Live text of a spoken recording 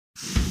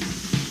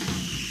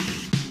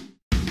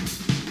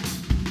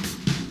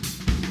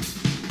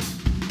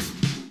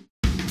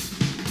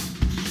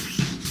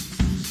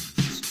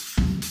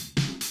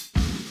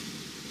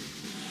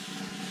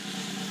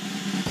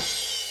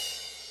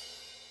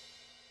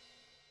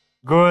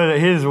God,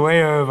 he's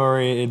way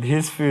overrated.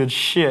 His food's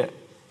shit.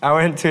 I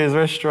went to his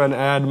restaurant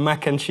and I had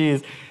mac and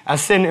cheese. I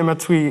sent him a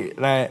tweet,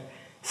 like,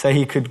 so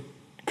he could,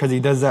 because he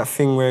does that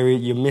thing where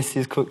your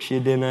missus cooks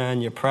your dinner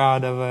and you're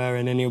proud of her,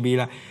 and then he'll be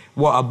like,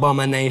 what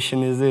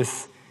abomination is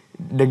this?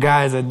 The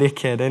guy's a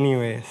dickhead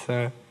anyway,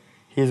 so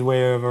he's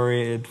way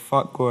overrated.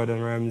 Fuck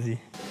Gordon Ramsay.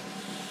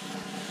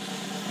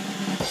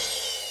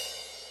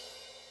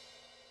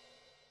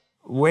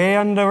 Way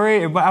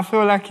underrated, but I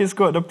feel like it's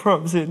got the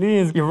props it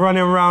needs. You're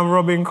running around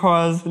robbing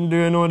cars and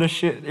doing all the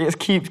shit. It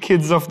keeps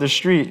kids off the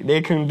street. They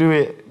can do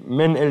it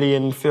mentally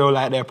and feel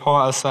like they're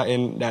part of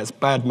something that's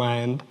bad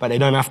mind, but they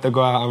don't have to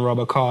go out and rob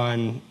a car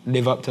and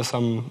live up to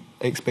some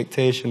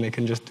expectation. They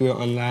can just do it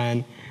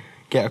online,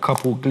 get a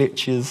couple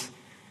glitches,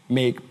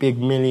 make big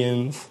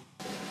millions.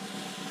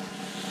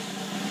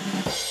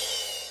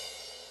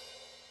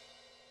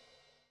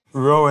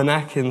 Rowan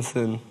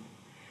Atkinson.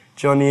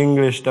 Johnny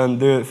English don't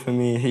do it for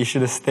me. He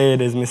should have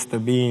stayed as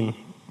Mr. Bean.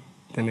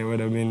 Then it would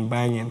have been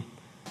banging.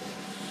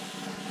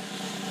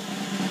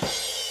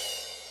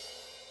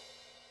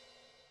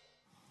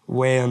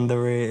 Way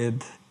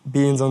underrated.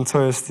 Beans on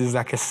toast is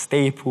like a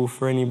staple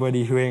for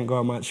anybody who ain't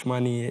got much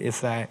money.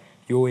 It's like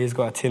you always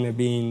got a tin of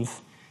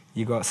beans,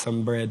 you got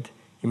some bread,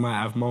 you might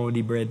have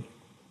mouldy bread.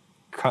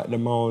 Cut the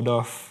mould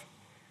off,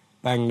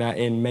 bang that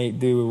in, make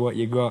do with what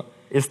you got.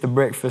 It's the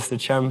breakfast of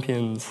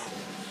champions.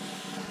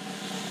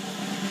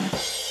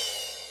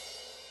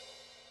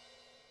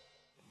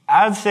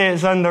 I'd say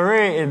it's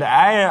underrated.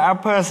 I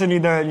personally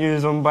don't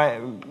use them, but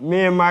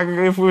me and my,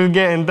 if we were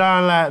getting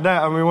down like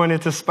that and we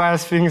wanted to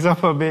spice things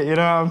up a bit, you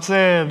know what I'm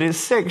saying? It's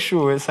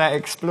sexual, it's like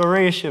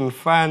exploration.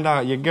 Find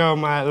out, your girl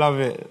might love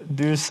it.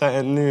 Do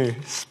something new,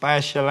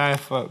 spice your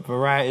life up.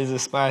 Variety is the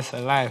spice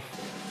of life.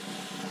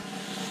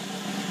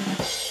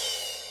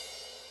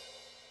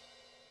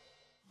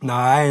 Nah,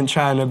 I ain't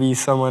trying to be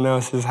someone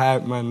else's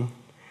hype man.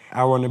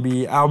 I want to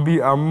be,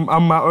 I'm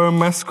my own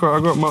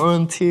mascot. I got my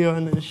own tee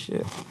on and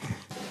shit.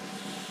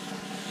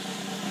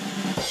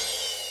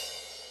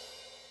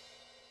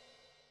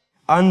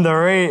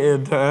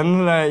 Underrated,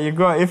 and like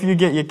if you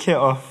get your kit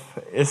off,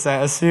 it's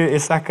like a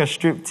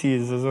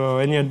striptease as well.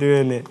 When you're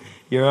doing it,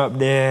 you're up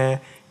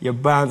there, you're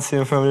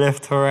bouncing from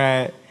left to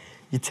right.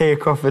 You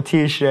take off a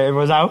t-shirt,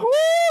 everyone's like, woo!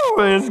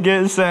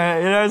 It's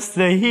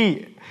the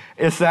heat.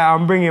 It's like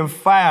I'm bringing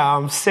fire.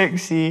 I'm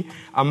sexy.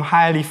 I'm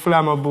highly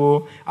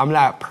flammable. I'm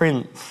like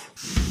Prince.